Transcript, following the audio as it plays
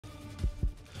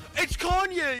It's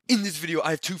Kanye! In this video,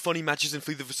 I have 2 funny matches and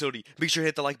flee the facility. Make sure to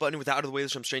hit the like button. With that out of the way,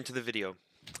 let's jump straight into the video.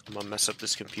 I'm gonna mess up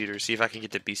this computer, see if I can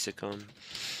get the beast to come.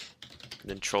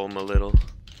 Then troll him a little,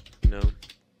 you know.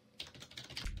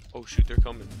 Oh shoot, they're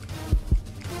coming.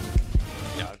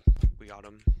 Yeah, we got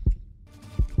him.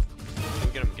 Can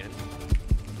we get him again?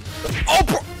 Oh,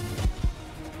 bro!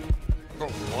 Bro,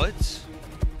 what?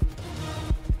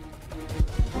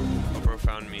 Oh, bro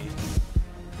found me.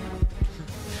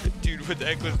 Dude, what the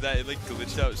heck was that? It like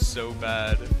glitched out so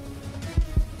bad.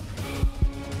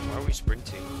 Why are we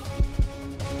sprinting?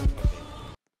 Okay.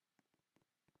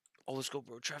 Oh, let's go,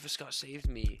 bro. Travis Scott saved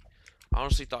me. I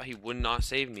honestly thought he would not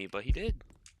save me, but he did.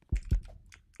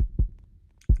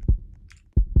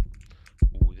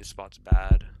 Ooh, this spot's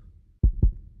bad.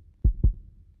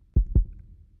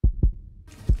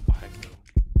 Oh, heck no.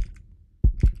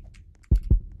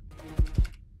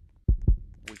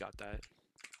 We got that.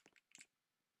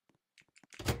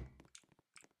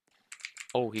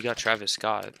 Oh, he got Travis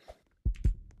Scott.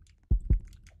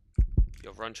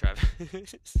 Yo, run, Travis.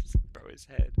 Bro, his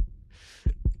head.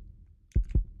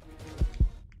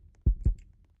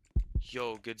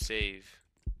 Yo, good save.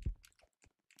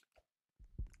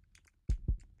 Yo,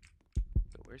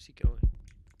 where's he going?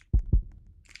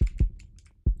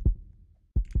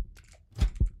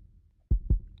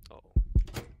 Oh.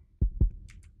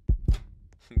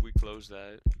 We closed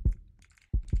that.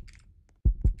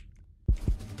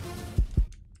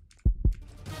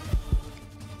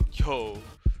 Yo.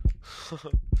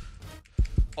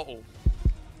 Uh-oh.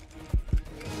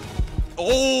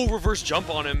 Oh, reverse jump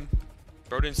on him.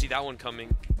 Bro didn't see that one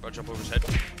coming. Bro jump over his head.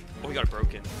 Oh, he got it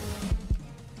broken.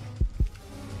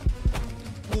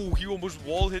 Oh, he almost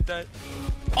wall hit that.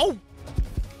 Oh!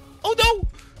 Oh no!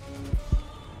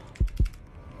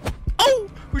 Oh!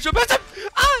 We jump past him!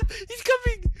 Ah! He's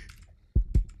coming!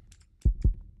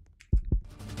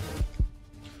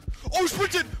 Oh,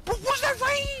 sprinted! Bro, what's that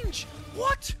range?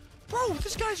 What? Bro,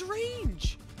 this guy's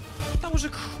range. That was a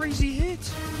crazy hit.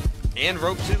 And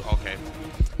rope too? Okay.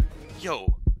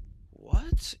 Yo.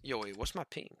 What? Yo, wait, what's my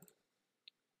ping?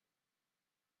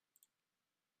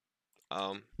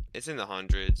 It's in the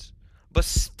hundreds. But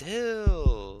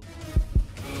still.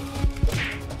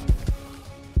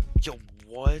 Yo,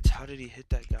 what? How did he hit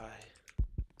that guy?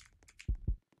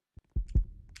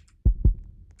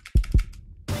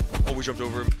 Oh, we jumped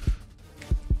over him.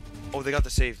 Oh, they got the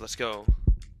save. Let's go.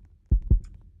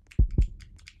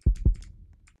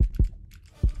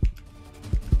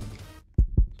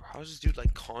 How is this dude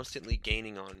like constantly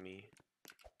gaining on me?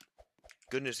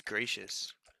 Goodness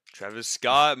gracious. Travis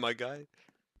Scott, my guy.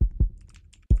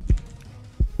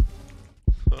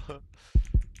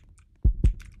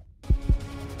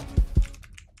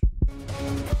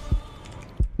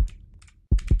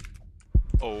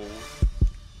 Oh.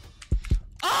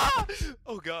 Ah!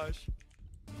 Oh gosh.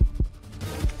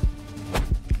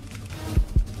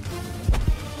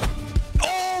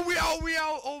 Oh, we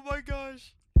out. Oh my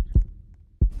gosh.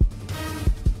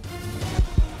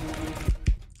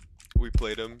 We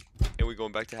played him, and we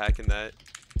going back to hacking that.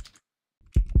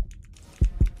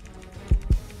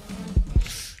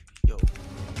 Yo.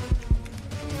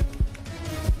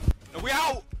 And we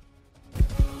out!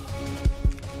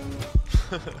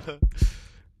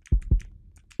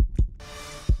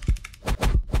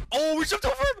 Oh, we jumped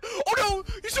over him! Oh no!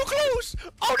 He's so close!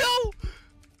 Oh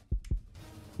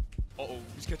no! Uh-oh,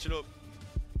 he's catching up.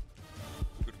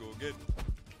 We're gonna go again.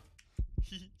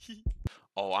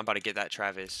 Oh, I'm about to get that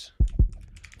Travis.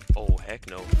 Oh, heck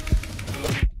no.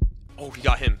 Oh, he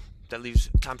got him. That leaves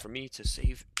time for me to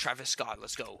save Travis Scott.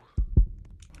 Let's go.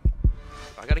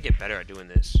 I gotta get better at doing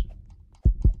this.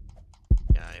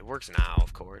 Yeah, it works now,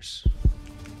 of course.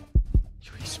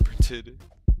 Yo, he sprinted.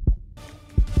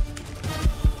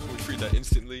 We freed that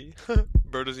instantly.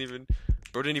 Bro didn't even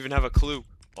have a clue.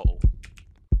 Uh-oh.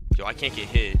 Yo, I can't get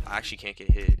hit. I actually can't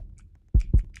get hit.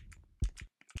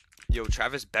 Yo,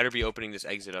 Travis better be opening this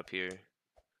exit up here.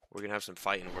 We're gonna have some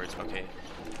fighting words. Okay.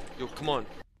 Yo, come on.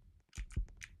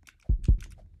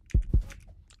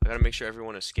 I gotta make sure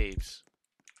everyone escapes.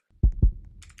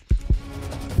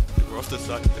 We're off the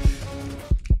side.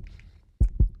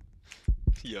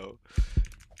 Yo.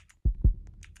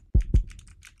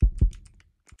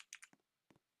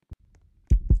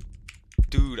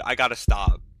 Dude, I gotta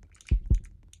stop.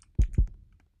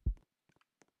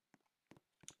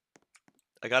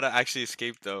 I gotta actually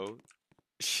escape though.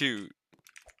 Shoot.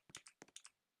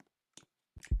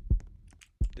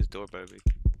 This door better be.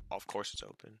 Oh, of course it's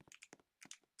open.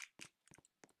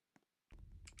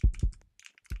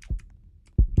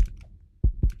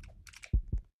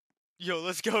 Yo,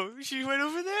 let's go. She went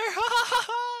over there.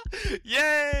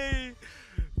 Yay!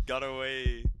 got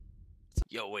away.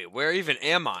 Yo, wait, where even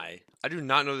am I? I do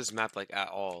not know this map, like, at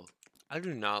all. I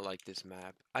do not like this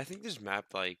map. I think this map,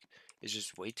 like, is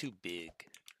just way too big.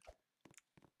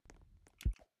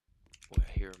 Wait,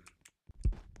 I hear him.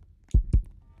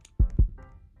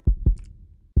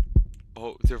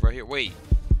 Oh, they're right here. Wait.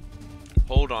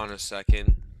 Hold on a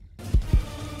second.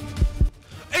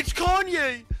 It's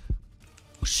Kanye!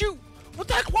 Shoot! What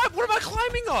the heck? What am I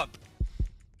climbing up?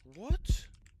 What?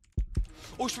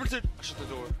 Oh, he sprinted! I shut the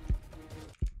door.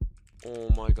 Oh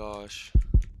my gosh.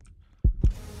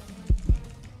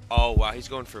 Oh wow, he's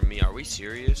going for me. Are we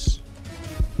serious?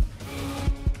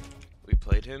 We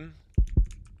played him?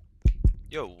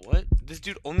 Yo, what? This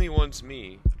dude only wants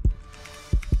me.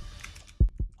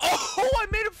 Oh, I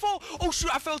made him fall! Oh shoot,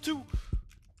 I fell too!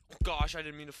 Oh, gosh, I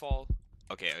didn't mean to fall.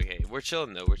 Okay, okay, we're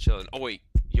chilling though, we're chilling. Oh wait,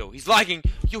 yo, he's lagging!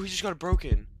 Yo, he just got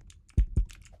broken.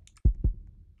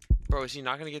 Bro, is he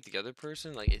not gonna get the other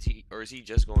person? Like, is he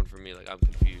just going for me? Like, I'm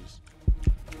confused.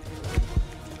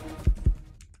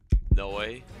 No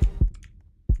way.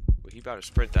 Wait, he about to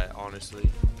sprint that, honestly.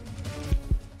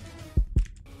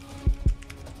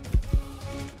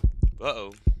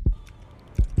 Uh-oh.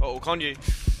 Uh-oh, Kanye.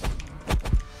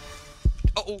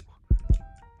 Uh-oh.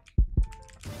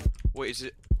 Wait, is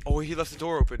it? Oh, he left the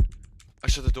door open. I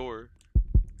shut the door.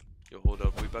 Yo, hold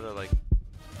up. We better, like...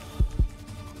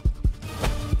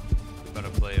 We better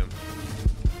play him.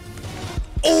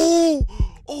 Oh!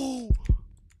 Oh!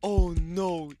 Oh,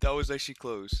 no. That was actually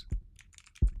close.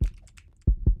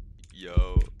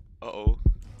 Yo. Uh-oh.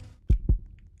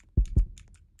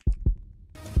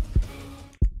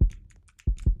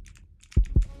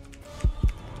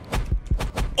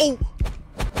 Oh!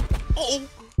 Uh-oh!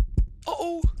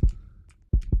 Uh-oh!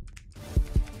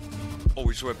 Oh,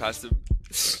 we just went past him.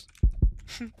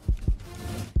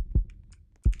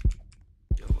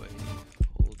 Yo, wait.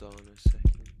 Hold on a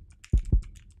second.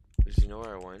 Does he know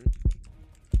where I went?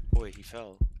 Oh, wait, he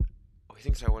fell. Oh, he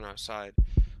thinks I went outside.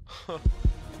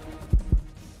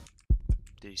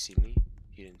 Did he see me?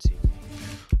 He didn't see me.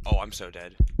 Oh, I'm so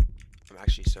dead. I'm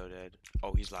actually so dead.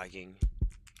 Oh, he's lagging.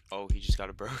 Oh, he just got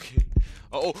a broken.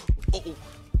 Oh, oh, oh, oh.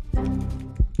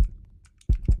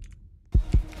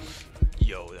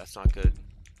 Yo, that's not good.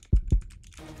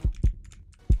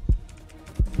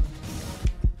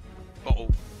 Uh-oh.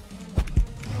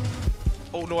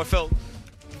 Oh, no, I fell.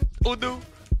 Oh, no.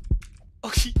 Oh,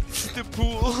 he's in the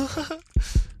pool.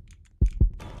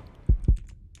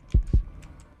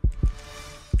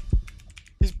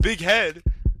 His big head.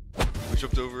 We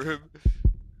jumped over him.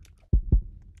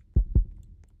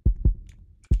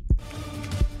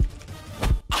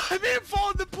 I made him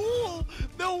fall in the pool!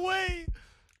 No way!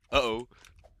 Uh-oh.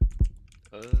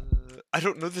 I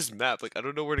don't know this map. Like, I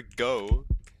don't know where to go.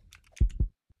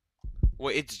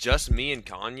 Wait, it's just me and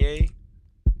Kanye?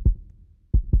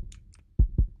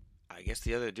 I guess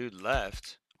the other dude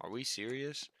left. Are we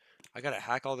serious? I gotta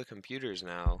hack all the computers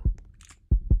now.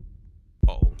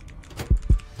 Uh-oh.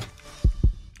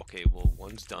 Okay, well,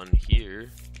 one's done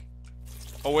here.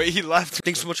 Oh wait, he left.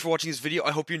 Thanks so much for watching this video.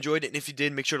 I hope you enjoyed it, and if you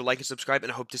did, make sure to like and subscribe,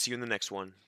 and I hope to see you in the next one.